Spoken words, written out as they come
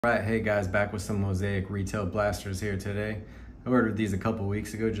Right, hey guys, back with some Mosaic retail blasters here today. I ordered these a couple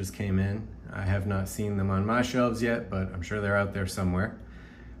weeks ago, just came in. I have not seen them on my shelves yet, but I'm sure they're out there somewhere.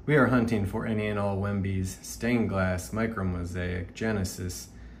 We are hunting for any and all Wemby's, stained glass, micro mosaic, Genesis,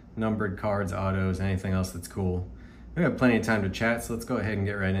 numbered cards, autos, anything else that's cool. We have plenty of time to chat, so let's go ahead and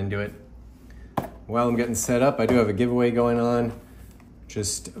get right into it. While I'm getting set up, I do have a giveaway going on.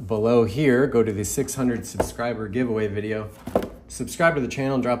 Just below here, go to the 600 subscriber giveaway video. Subscribe to the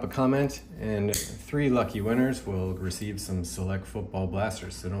channel, drop a comment, and 3 lucky winners will receive some select football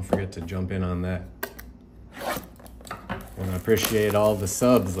blasters, so don't forget to jump in on that. And I appreciate all the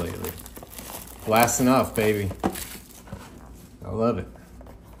subs lately. Blasting off, baby. I love it.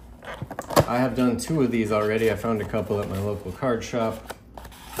 I have done 2 of these already. I found a couple at my local card shop,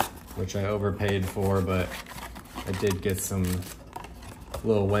 which I overpaid for, but I did get some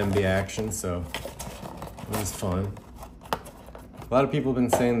little Wemby action, so it was fun. A lot of people have been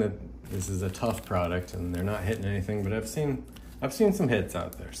saying that this is a tough product and they're not hitting anything, but I've seen some hits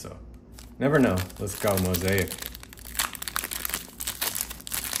out there, so never know. Let's go, Mosaic.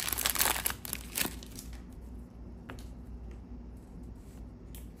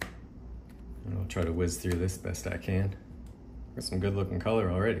 And I'll try to whiz through this best I can. Got some good looking color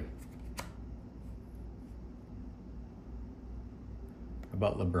already. How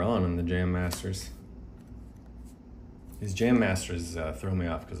about LeBron on the Jam Masters? These Jam Masters throw me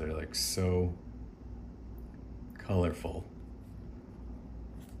off because they're like so colorful.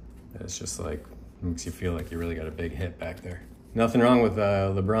 It's just like, makes you feel like you really got a big hit back there. Nothing wrong with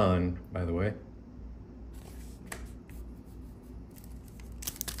LeBron, by the way.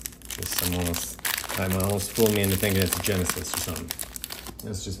 Just someone almost fooled me into thinking it's Genesis or something.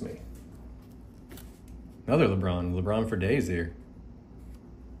 That's just me. Another LeBron for days here.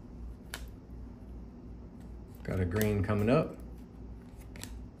 Got a green coming up.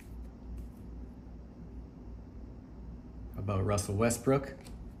 How about Russell Westbrook?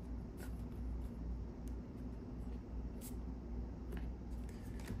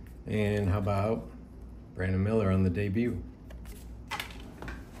 And how about Brandon Miller on the debut?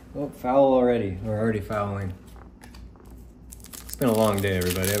 Oh, foul already. We're already fouling. It's been a long day,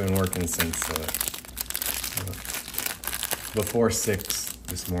 everybody. I've been working since before 6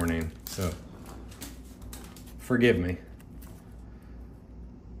 this morning, so forgive me.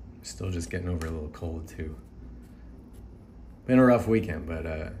 Still just getting over a little cold too. Been a rough weekend, but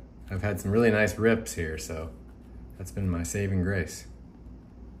I've had some really nice rips here, so that's been my saving grace.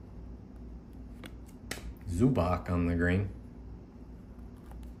 Zubac on the green.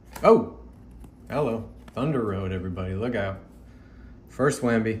 Oh, hello. Thunder Road, everybody, look out. First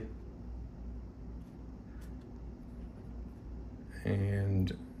Wemby.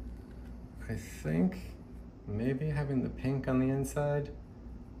 And I think maybe having the pink on the inside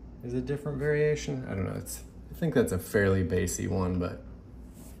is a different variation. I don't know. I think that's a fairly basey one, but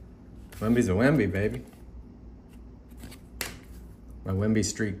Wemby's a Wemby, baby. My Wemby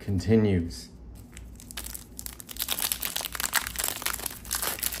streak continues.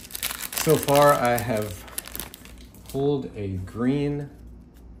 So far, I have pulled a green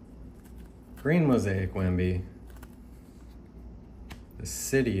Mosaic Wemby, the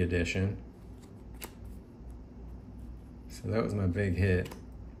City Edition. So that was my big hit.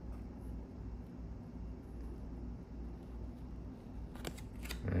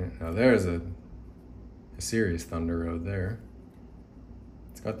 All right, now there's a serious Thunder Road there.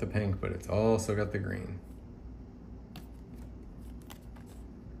 It's got the pink, but it's also got the green.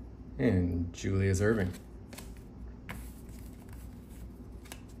 And Julius Erving.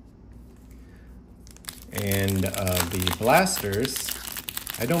 And the blasters,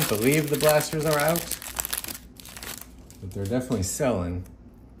 I don't believe the blasters are out, but they're definitely selling.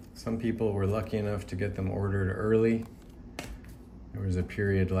 Some people were lucky enough to get them ordered early. There was a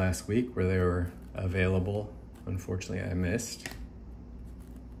period last week where they were available. Unfortunately, I missed.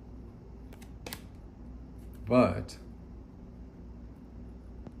 But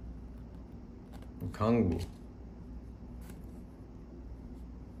Okongwu.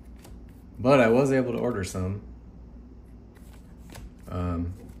 But I was able to order some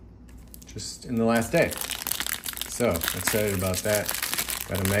just in the last day. So excited about that.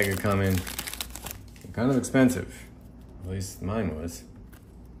 Got a mega coming. Kind of expensive. At least mine was.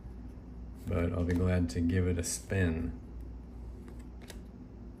 But I'll be glad to give it a spin.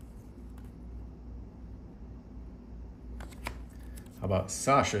 How about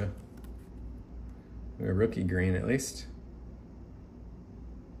Sasha? A rookie green at least.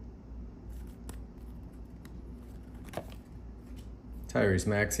 Tyrese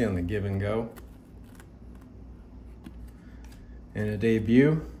Maxey on the give and go. And a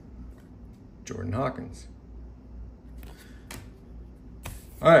debut, Jordan Hawkins.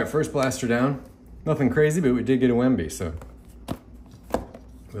 All right, first blaster down. Nothing crazy, but we did get a Wemby, so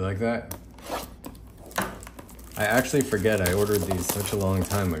we like that. I actually forget I ordered these such a long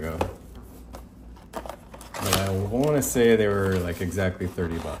time ago. But I want to say they were like exactly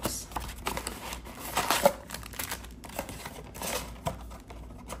 30 bucks.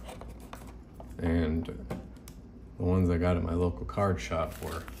 And the ones I got at my local card shop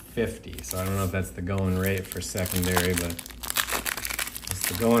were 50. So I don't know if that's the going rate for secondary, but it's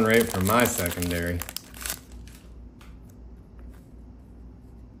the going rate for my secondary.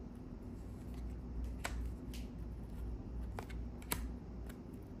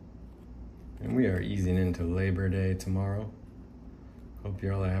 And we are easing into Labor Day tomorrow. Hope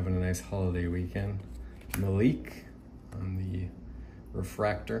you're all having a nice holiday weekend. Malik on the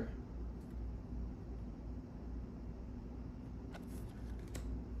refractor.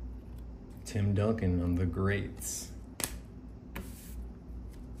 Tim Duncan on the greats.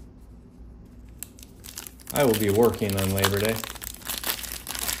 I will be working on Labor Day,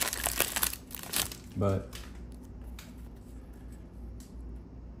 but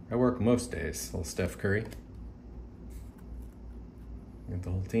I work most days. Little Steph Curry. Got the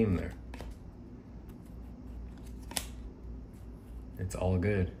whole team there. It's all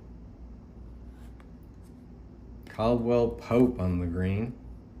good. Caldwell Pope on the green.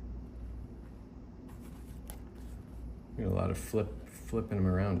 Got a lot of flipping them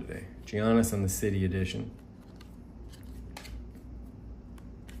around today. Giannis on the City Edition.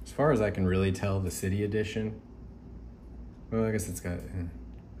 As far as I can really tell, the City Edition, well, I guess it's got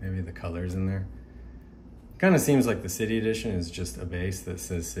maybe the colors in there. Kind of seems like the City Edition is just a base that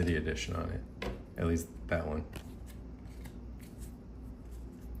says City Edition on it. At least that one.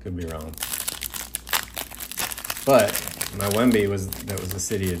 Could be wrong. But my Wemby was a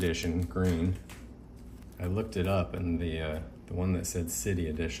City Edition green. I looked it up, and the one that said City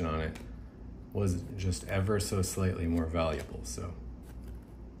Edition on it was just ever so slightly more valuable. So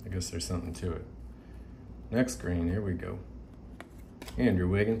I guess there's something to it. Next green, here we go. Andrew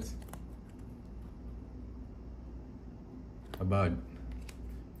Wiggins. How about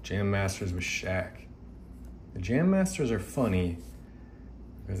Jam Masters with Shaq? The Jam Masters are funny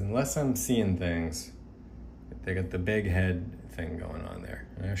because unless I'm seeing things, they got the big head thing going on there.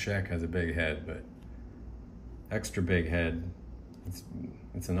 I know Shaq has a big head, but extra big head,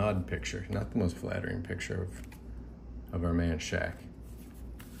 it's an odd picture. Not the most flattering picture of our man Shaq.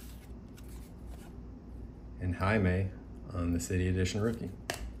 And Jaime on the City Edition rookie.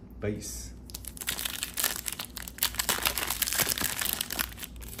 Base.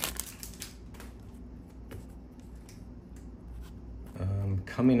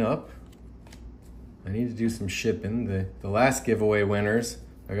 Coming up, I need to do some shipping. The last giveaway winners,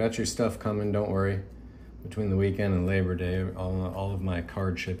 I got your stuff coming, don't worry. Between the weekend and Labor Day, all of my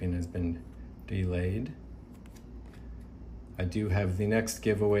card shipping has been delayed. I do have the next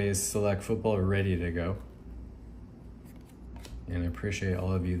giveaways select football ready to go. And I appreciate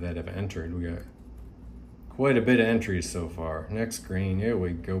all of you that have entered. We got quite a bit of entries so far. Next green, here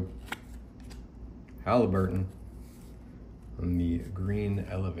we go. Halliburton on the green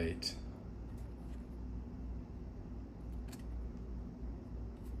Elevate.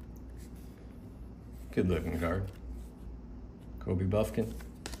 Good looking card. Kobe Buffkin.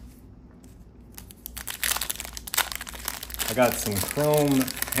 I got some chrome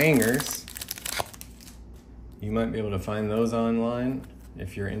hangers. You might be able to find those online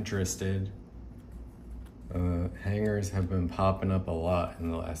if you're interested. Hangers have been popping up a lot in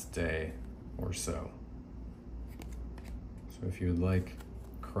the last day or so. So if you would like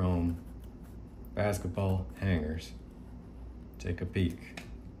chrome basketball hangers, take a peek.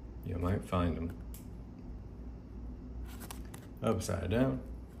 You might find them. Upside down.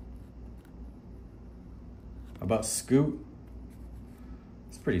 How about Scoot?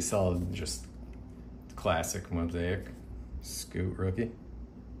 It's pretty solid, just classic Mosaic. Scoot rookie.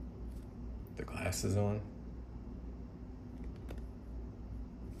 The glasses on.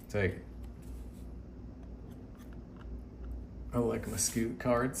 Take it. I like my Scoot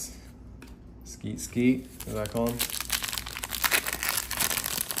cards. Skeet, as I call them.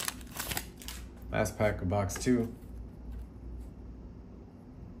 Last pack of box 2.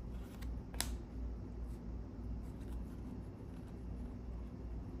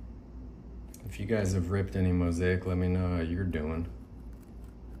 If you guys have ripped any Mosaic, let me know how you're doing.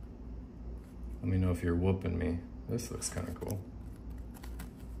 Let me know if you're whooping me. This looks kind of cool.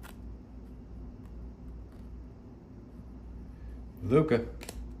 Luka.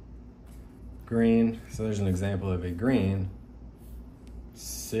 Green. So there's an example of a green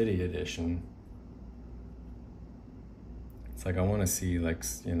City Edition. It's like I want to see, like,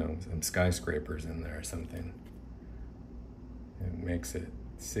 you know, some skyscrapers in there or something. It makes it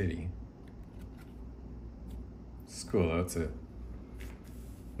city. It's cool though. It's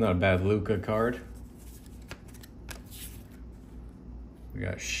not a bad Luca card. We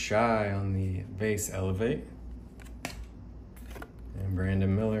got Shy on the base elevate. And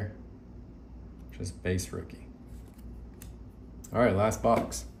Brandon Miller, just base rookie. All right, last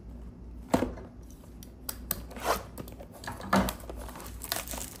box.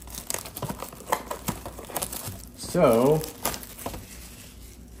 So,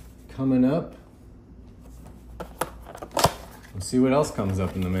 coming up, we'll see what else comes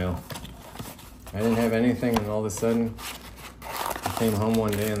up in the mail. I didn't have anything, and all of a sudden, I came home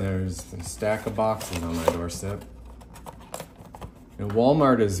one day and there's a stack of boxes on my doorstep. You know,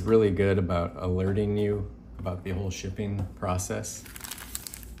 Walmart is really good about alerting you about the whole shipping process.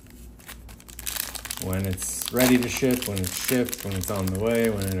 When it's ready to ship, when it's shipped, when it's on the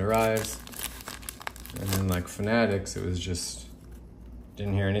way, when it arrives. And then like Fanatics, it was just,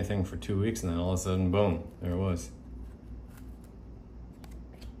 didn't hear anything for 2 weeks, and then all of a sudden, boom, there it was.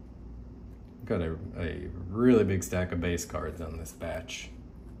 Got a really big stack of base cards on this batch.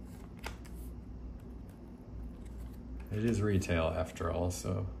 It is retail after all,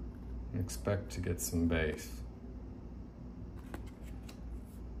 so expect to get some base.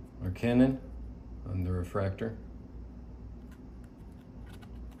 McKinnon on the refractor.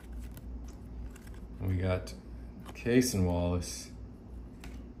 We got Case and Wallace,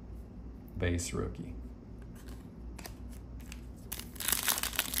 base rookie.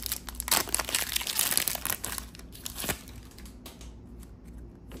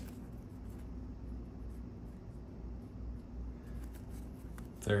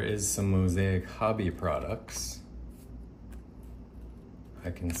 There is some Mosaic hobby products.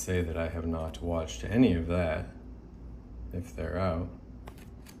 I can say that I have not watched any of that, if they're out.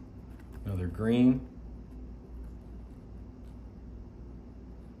 Another green.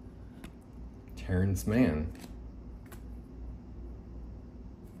 Terrence Mann.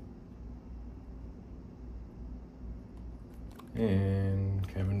 And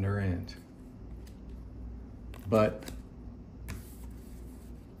Kevin Durant. But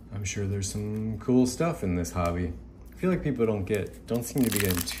I'm sure there's some cool stuff in this hobby. I feel like people don't seem to be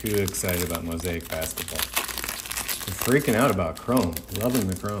getting too excited about Mosaic basketball. They're freaking out about Chrome, loving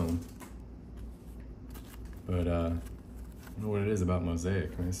the Chrome. But I don't know what it is about Mosaic.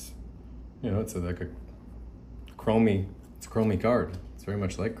 It's, you know, it's like a chromey card. It's very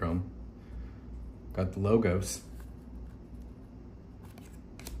much like Chrome. Got the logos.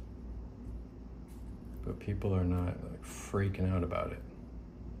 But people are not like freaking out about it.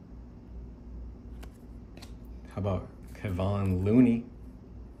 How about Kevon Looney?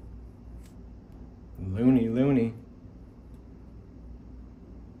 Looney.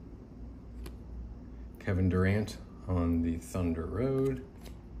 Kevin Durant on the Thunder Road.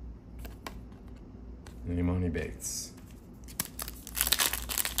 And Imani Bates.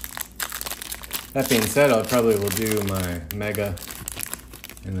 That being said, I probably will do my Mega,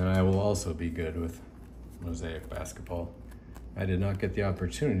 and then I will also be good with Mosaic basketball. I did not get the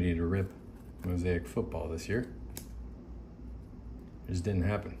opportunity to rip Mosaic football this year. It just didn't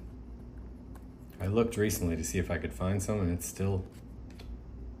happen. I looked recently to see if I could find some, and it's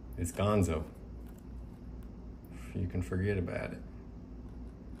gonzo. You can forget about it.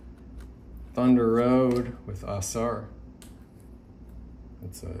 Thunder Road with Asar.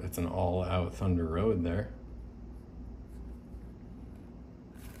 It's an all-out Thunder Road there.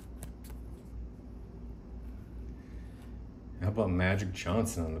 How about Magic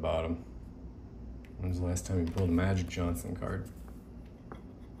Johnson on the bottom? When was the last time you pulled a Magic Johnson card?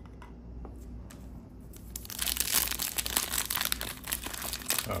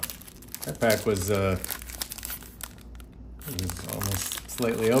 Oh, that pack was almost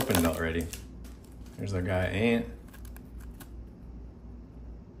slightly opened already. There's our guy Ant.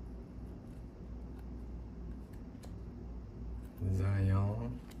 Zion.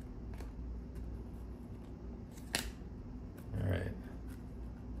 All right.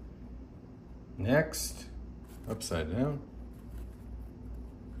 Next, upside down.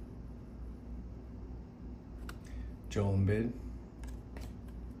 Joel Embiid.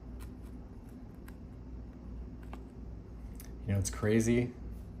 You know, it's crazy.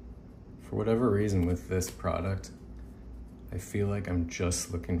 For whatever reason with this product, I feel like I'm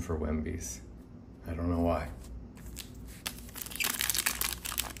just looking for Wemby's. I don't know why.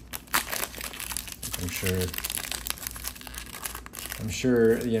 I'm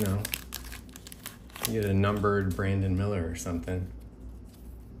sure, you know, you get a numbered Brandon Miller or something.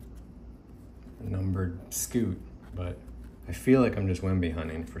 numbered Scoot, but I feel like I'm just Wemby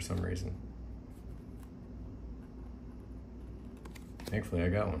hunting for some reason. Thankfully I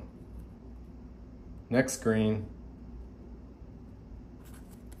got one. Next screen.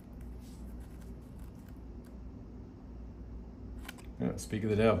 Oh, speak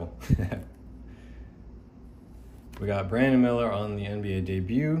of the devil. We got Brandon Miller on the NBA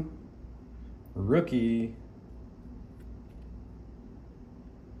debut. Rookie.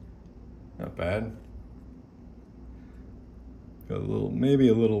 Not bad. Got a little, maybe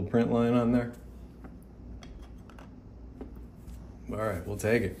a little print line on there. All right, we'll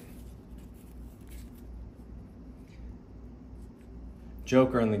take it.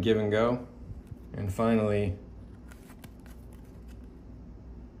 Joker on the give and go. And finally,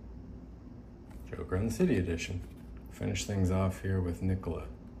 Joker on the City Edition. Finish things off here with Nikola.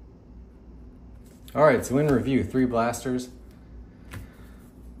 All right, so in review, 3 blasters.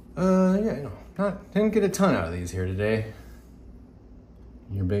 Yeah, didn't get a ton out of these here today.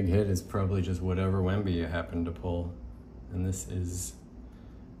 Your big hit is probably just whatever Wemby you happen to pull. And this is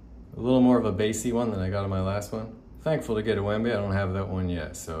a little more of a basey one than I got on my last one. Thankful to get a Wemby. I don't have that one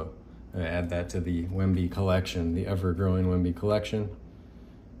yet, so I add that to the Wemby collection, the ever-growing Wemby collection.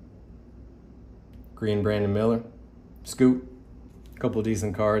 Green Brandon Miller, Scoot, a couple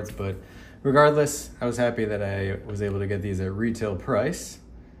decent cards, but regardless, I was happy that I was able to get these at retail price,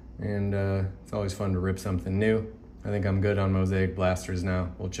 and it's always fun to rip something new. I think I'm good on Mosaic blasters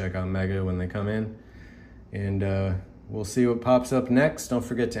now. We'll check out Mega when they come in, and we'll see what pops up next. Don't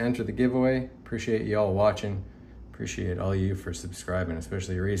forget to enter the giveaway. Appreciate you all watching. Appreciate all you for subscribing,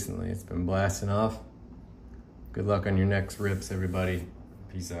 especially recently. It's been blasting off. Good luck on your next rips, everybody.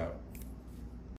 Peace out.